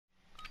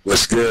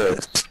What's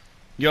good?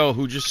 Yo,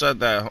 who just said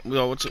that?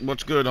 Yo, what's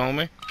good,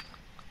 homie?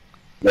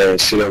 Man,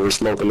 shit over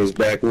smoking this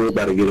backwood,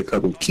 about to get a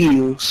couple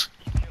kills.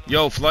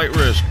 Yo, flight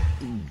risk.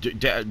 Bro,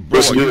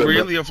 What's are you good,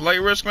 really bro? a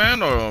flight risk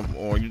man,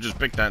 or you just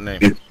picked that name?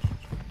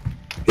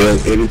 Yeah,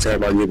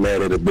 anytime I get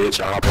mad at a bitch,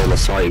 I hop on the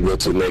flight, go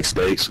to the next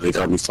state, so they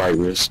call me flight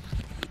risk.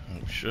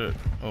 Oh shit.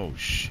 Oh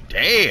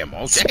damn.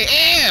 Oh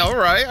damn. All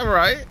right, all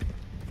right.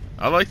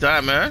 I like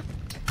that, man.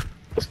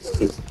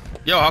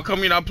 Yo, how come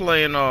you're not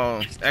playing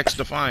X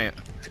Defiant?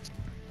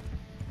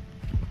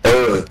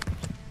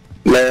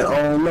 Man,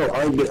 I don't know.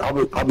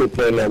 I've been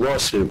playing that one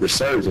shit,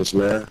 Resurgence,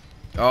 man.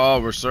 Oh,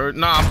 research.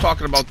 Nah, I'm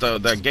talking about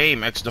that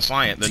game X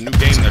Defiant, the new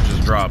game that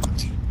just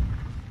dropped.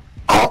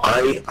 Oh,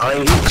 I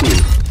ain't hip to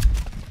it.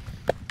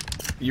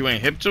 You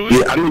ain't hip to it?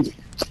 Yeah, I mean,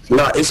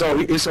 nah, it's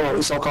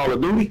on Call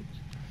of Duty.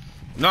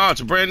 No,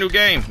 it's a brand new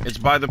game. It's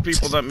by the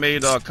people that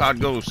made COD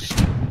Ghosts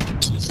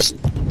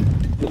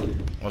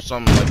or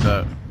something like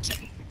that.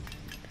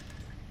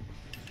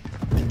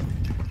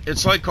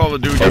 It's like Call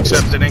of Duty,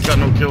 except it ain't got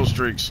no kill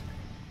streaks.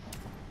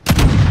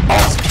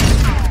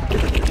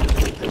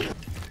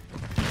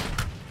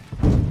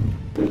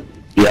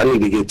 Yeah, I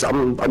need to get. I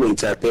need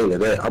to tap into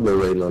that. I've been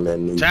waiting on that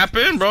news. Tap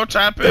in, bro.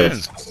 Tap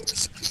in.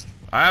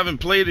 I haven't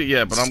played it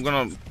yet, but I'm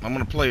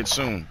gonna play it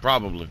soon,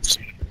 probably.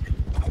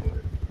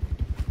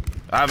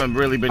 I haven't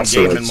really been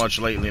gaming much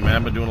lately, man.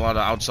 I've been doing a lot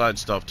of outside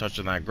stuff,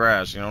 touching that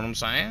grass. You know what I'm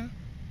saying?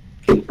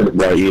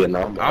 Right, yeah,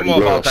 no, I'm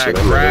all about that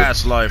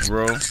grass life,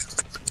 bro.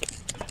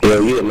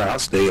 Hell yeah, no, I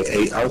stay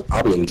at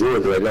I'm in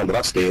Georgia right now, but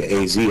I stay at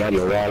AZ. I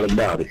know all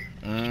about it.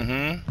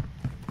 Mm-hmm.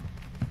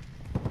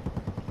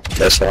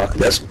 That's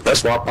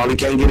why I probably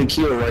can't get a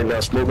kill right now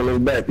smoking in the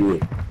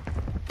backwood.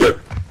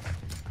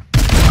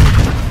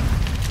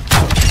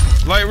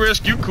 Light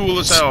risk, you cool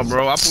as hell,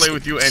 bro. I'll play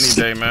with you any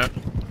day, man.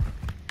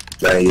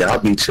 Man, yeah, I'll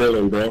be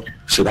chilling, bro.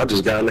 Shit, I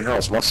just got in the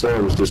house. My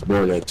son was just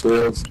born at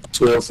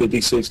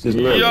 12:56 this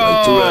morning. Yo,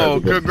 like 2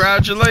 hours ago.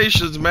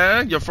 Congratulations,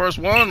 man. Your first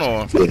one,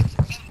 or? Yeah.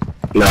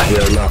 Nah,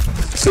 hell nah.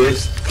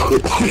 Sis?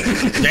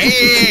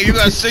 Damn, you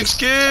got 6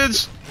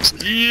 kids?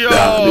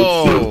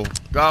 Yo,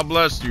 God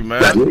bless you,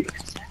 man.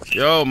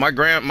 Yo, my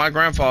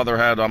grandfather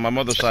had on my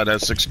mother's side had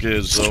 6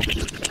 kids, so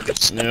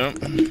yeah.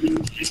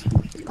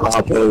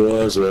 Papa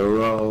was a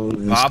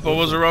rolling. Papa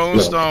was a rolling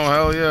stone,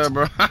 hell yeah,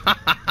 bro.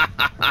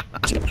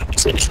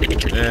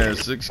 Yeah,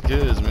 6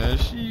 kids, man.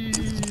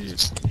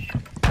 Jeez.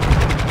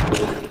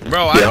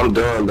 Bro, I'm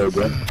done though,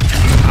 bro.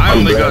 I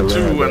only got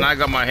 2, and I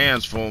got my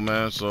hands full,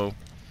 man. So,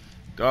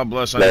 God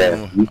bless. I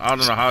don't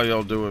know how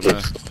y'all do it,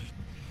 man.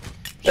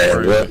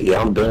 Yeah,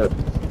 I'm done.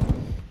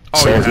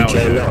 Oh yeah,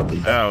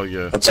 hell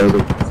yeah. I told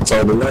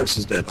the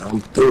nurses that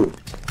I'm through.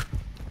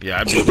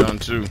 Yeah, I'd be done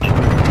too.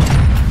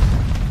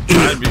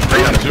 I'd be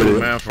done too,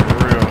 man, for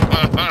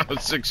real.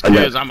 6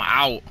 kids, I'm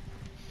out.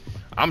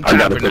 I'm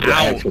tapping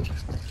out.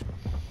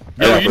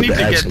 Yo, you need to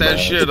get that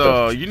shit.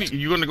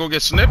 You gonna go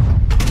get snipped?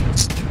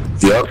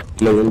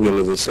 Yep, no, I'm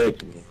gonna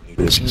vasectomy.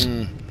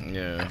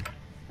 Yeah.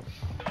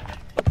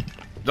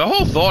 The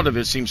whole thought of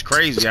it seems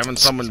crazy, having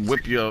someone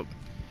whip your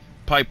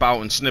pipe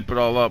out and snip it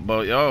all up.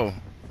 But yo,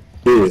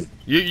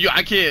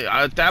 I can't.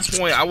 At that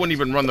point, I wouldn't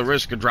even run the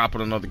risk of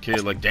dropping another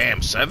kid. Like,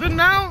 damn, 7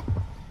 now?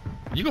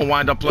 You gonna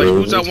wind up like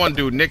who's that one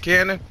dude, Nick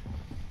Cannon?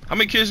 How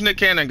many kids Nick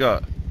Cannon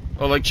got?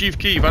 Oh, like Chief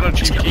Keef. I know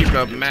Chief Keef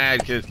got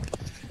mad kids.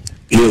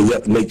 Yeah,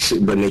 but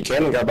Nick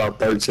Cannon got about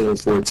 13,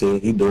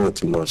 14. He doing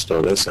too much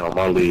though. That's how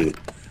my lead.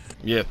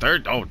 Yeah,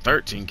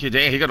 13 kids.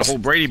 Damn, he got a whole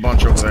Brady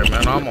bunch over there,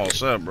 man. I'm all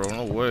set, bro.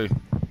 No way.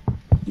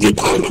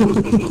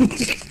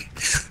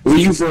 Where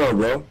you from,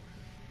 bro?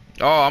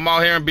 Oh, I'm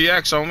out here in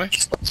BX, homie.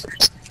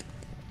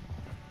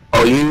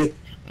 Oh, yeah?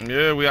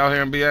 Yeah, we out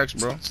here in BX,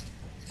 bro.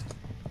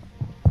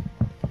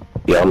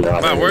 Yeah, I'm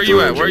out. Man, where you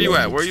at? Where you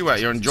at? Where you at?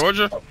 You're in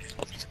Georgia?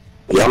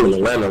 Yeah, I'm in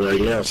Atlanta right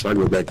now, so I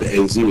go back to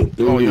AZ.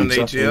 Oh, you're in the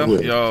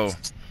ATL? Yo.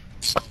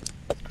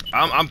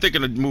 I'm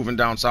thinking of moving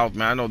down south,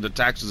 man. I know the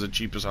taxes are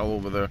cheap as hell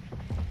over there.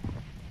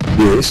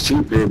 Yeah, it's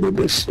cheap here, but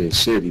this shit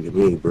shitty to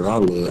me, bro. I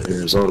love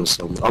Arizona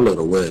so much. I love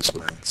the West,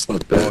 man.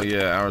 Fuck that. Oh,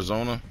 yeah,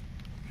 Arizona.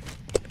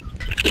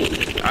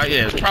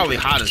 Yeah, it's probably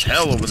hot as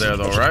hell over there,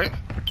 though, right?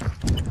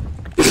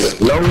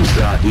 No, it's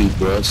not heat,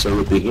 bro. So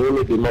with the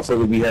humid, the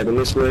motherfucker be having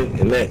this way,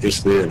 and that is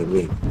fair to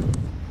me.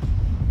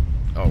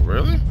 Oh,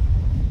 really?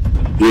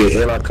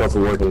 Yeah, and I come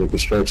from working in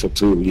construction,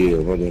 too. Yeah,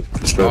 running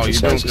construction. Oh, you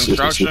doing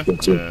construction?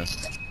 Yeah.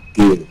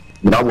 Yeah,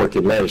 but I work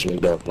in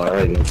management, though. Like,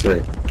 I ain't no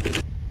trade.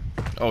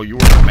 Oh, you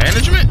work in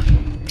management?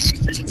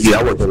 Yeah,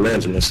 I work in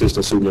management,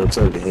 assistant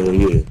superintendent. Hell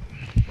yeah.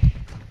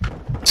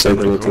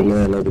 Second in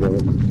command over the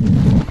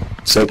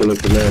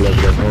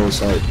whole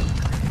site.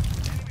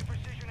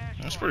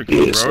 That's pretty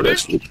cool, yeah, bro.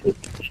 So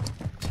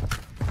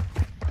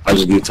I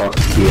just get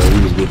talking, we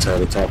just get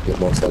tired of talking to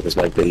motherfuckers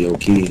like they your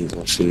kids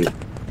and shit.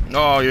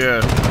 Oh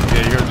yeah,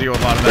 yeah, you're gonna deal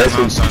with a lot of that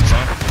nonsense,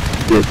 huh?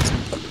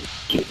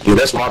 Yeah,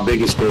 that's my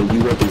biggest thing.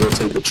 You want to go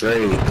take a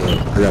trade,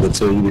 I gotta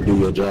tell you to do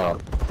your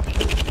job.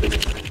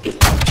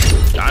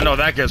 I know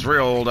that gets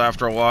real old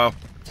after a while.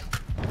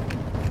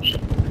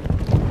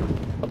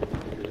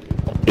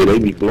 Yeah, they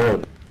be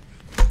blowing.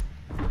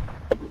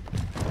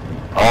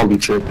 don't be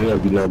tripping. It'll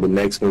be nothing but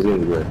Mexicans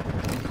anyway.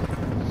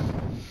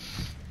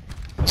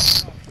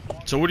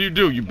 So what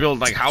do? You build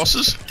like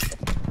houses?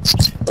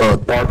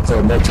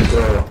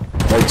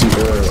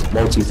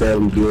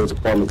 Multi-family builds,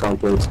 apartment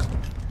complex.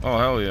 Oh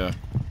hell yeah.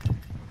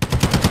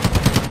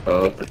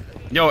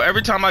 Yo,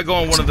 every time I go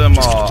in one of them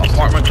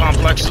apartment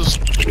complexes,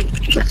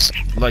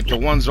 like the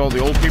ones all the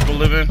old people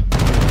live in,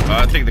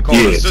 I think they call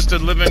it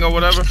assisted living or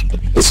whatever.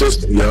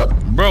 Assisted, yeah.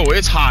 Bro,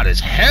 it's hot as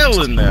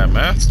hell in there,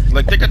 man.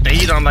 Like they got the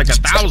heat on like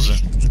 1,000.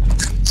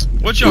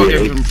 What y'all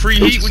give them free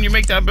heat when you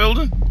make that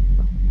building?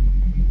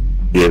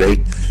 Yeah, they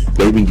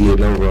be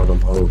getting over on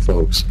them old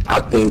folks. I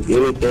think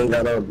anything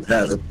that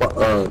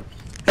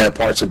had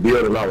parts of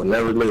building I would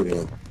never live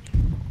in.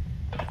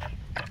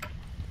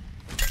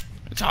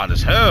 It's hot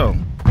as hell.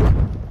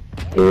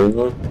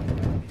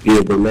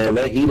 Yeah, but man,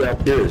 that heat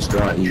out there is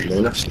dry heat,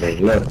 man. That's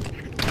staying up.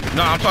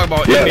 No, I'm talking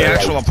about in the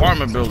actual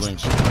apartment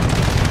buildings.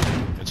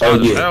 It's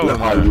hot as hell in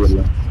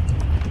there.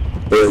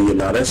 You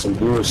know, that's some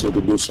bullshit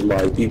to do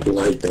somebody, people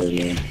like that,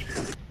 man.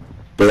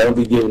 But don't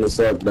be giving us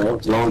up, though.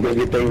 As long as they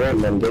get their rent,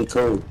 man, they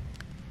cool.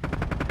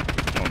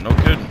 Oh, no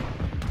kidding.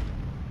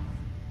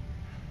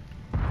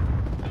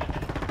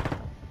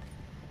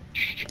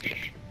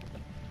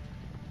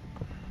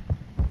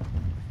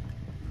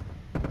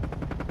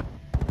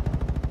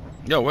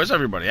 Yo, where's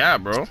everybody at,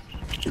 bro?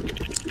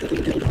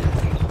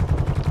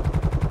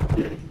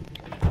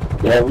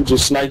 Yeah, we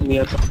just sniping me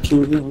at the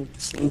computer.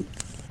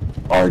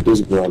 Alright,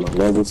 this girl on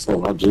level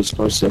 4. I just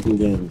started second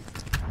game.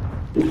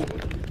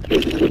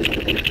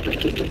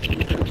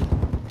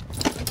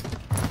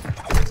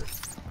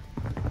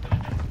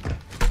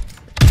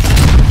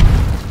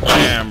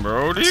 Damn,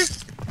 Brody.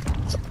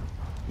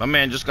 My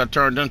man just got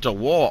turned into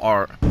wall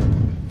art.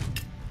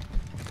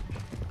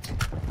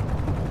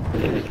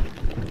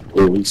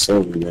 Yeah, we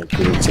sold that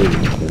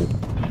creativity, man.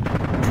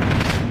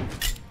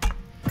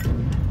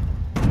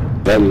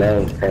 That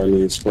line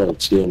funny as fuck,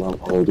 chill,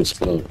 I'm old as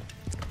fuck.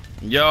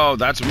 Yo,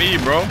 that's me,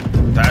 bro.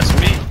 That's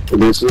me.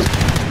 This is,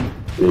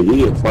 yeah,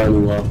 he a funny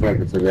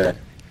motherfucker for that.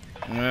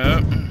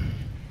 Yeah.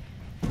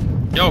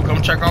 Yo,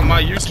 come check out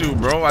my YouTube,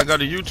 bro. I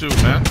got a YouTube,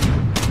 man.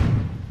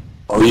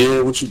 Oh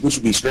yeah, what you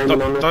be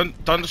streaming on there?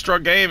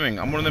 Thunderstruck Gaming.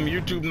 I'm one of them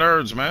YouTube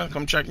nerds, man.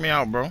 Come check me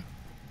out, bro.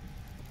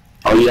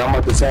 Oh yeah, I'm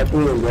about to tap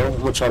in, bro. I'm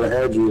gonna try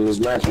to add you in this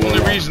match. The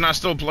only reason I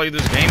still play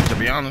this game, to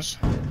be honest.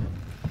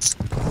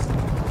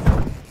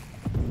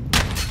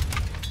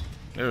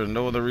 There's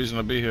no other reason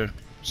to be here,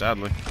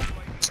 sadly.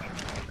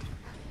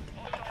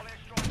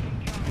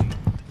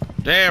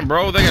 Damn,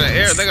 bro, they got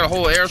a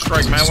whole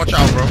airstrike, man. Watch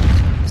out, bro.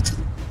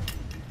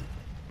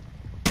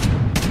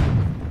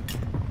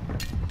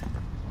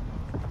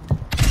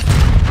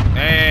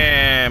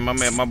 Damn,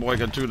 my boy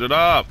got tooted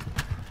up.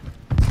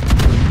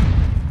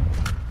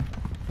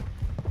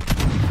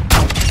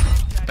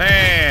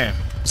 Damn.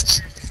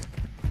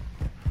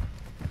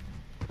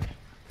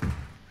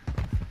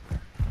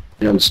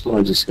 Yeah, the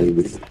score just saved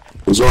it.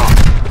 What's wrong?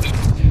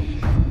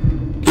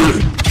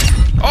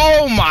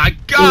 Oh my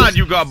God,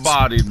 you got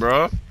bodied,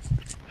 bro.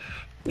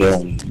 Yeah.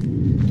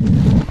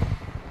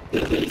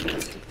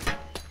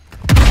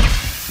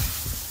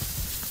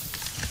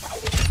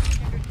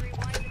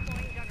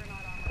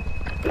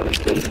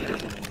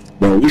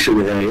 Bro, we should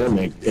have had him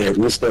at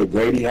what's that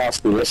Grady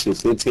Hospital? That shit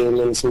 15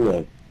 minutes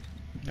away.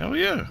 Hell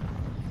yeah.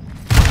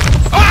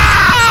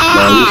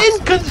 Ah!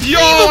 Yo,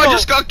 I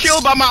just got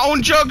killed by my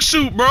own jug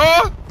suit,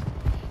 bro.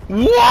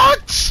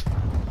 What?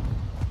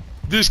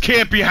 This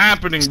can't be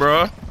happening,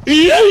 bro.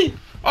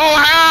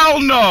 Oh, hell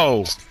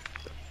no.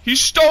 He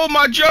stole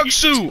my jug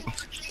suit.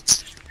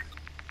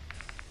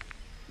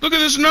 Look at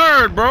this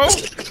nerd, bro.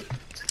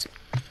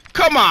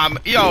 Come on.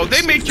 Yo,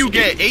 they make you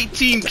get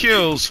 18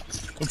 kills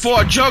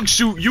for a jug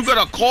suit. You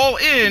gotta call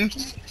in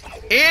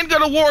and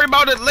gotta worry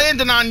about it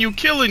landing on you,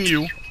 killing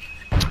you.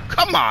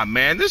 Come on,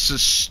 man. This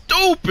is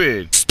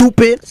stupid.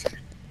 Stupid.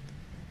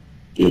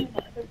 Yeah.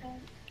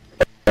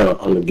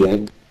 On the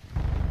game.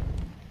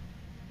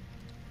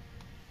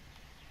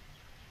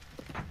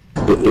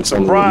 It's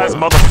on Surprise, the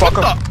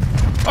motherfucker.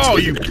 Oh,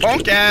 you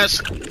punk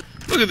ass.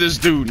 Look at this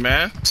dude,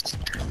 man.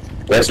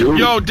 That's you.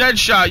 Yo,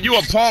 Deadshot, you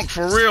a punk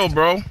for real,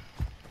 bro.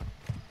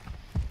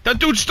 That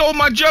dude stole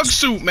my jug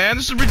suit, man.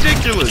 This is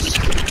ridiculous.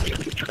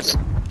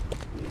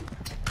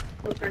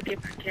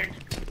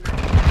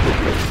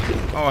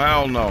 Oh,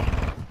 hell no.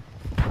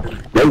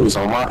 They was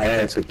on my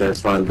ass if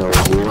that's fine though.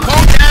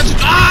 Punk ass.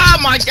 Oh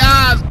my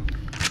God.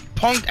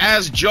 Punk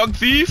ass jug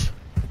thief.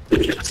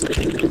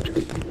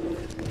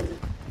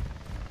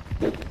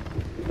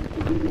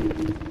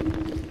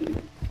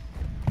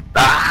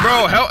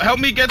 Bro, help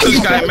me get this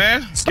guy,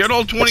 man. Get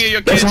all 20 of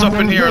your kids up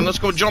in here and let's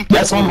go jump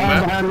this dude,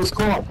 man.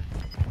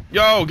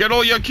 Yo, get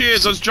all your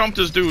kids. Let's jump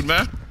this dude,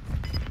 man.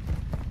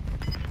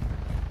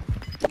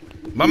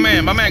 My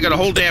man got a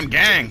whole damn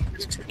gang.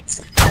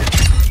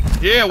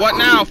 Yeah, what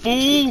now,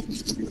 fool?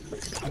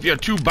 You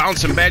got two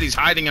bouncing baddies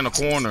hiding in a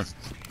corner.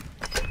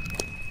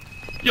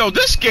 Yo,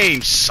 this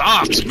game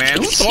sucks, man.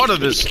 Who thought of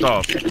this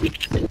stuff?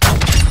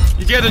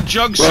 You get a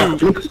jug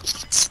suit,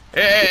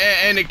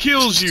 and it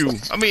kills you.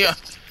 I mean,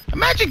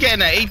 Imagine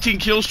getting an 18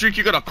 kill streak.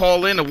 You gotta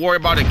call in and worry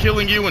about it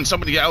killing you and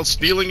somebody else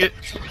stealing it.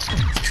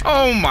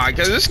 Oh my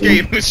god, this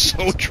game is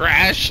so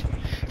trash.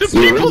 The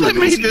people that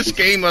made this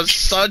game are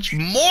such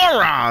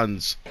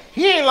morons.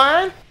 He ain't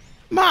lying.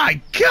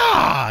 My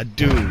god,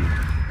 dude.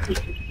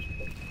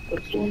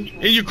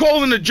 And you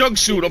call in a jug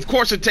suit. Of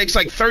course, it takes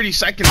like 30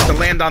 seconds to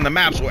land on the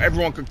map so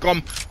everyone could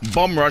come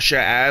bum rush your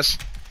ass.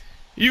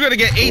 You gotta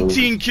get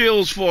 18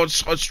 kills for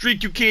a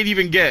streak you can't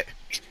even get.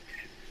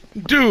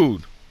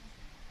 Dude.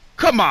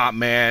 Come on,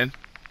 man.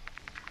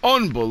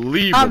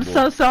 Unbelievable. I'm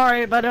so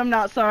sorry, but I'm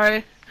not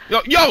sorry.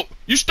 Yo,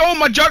 you stole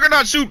my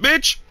juggernaut suit,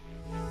 bitch.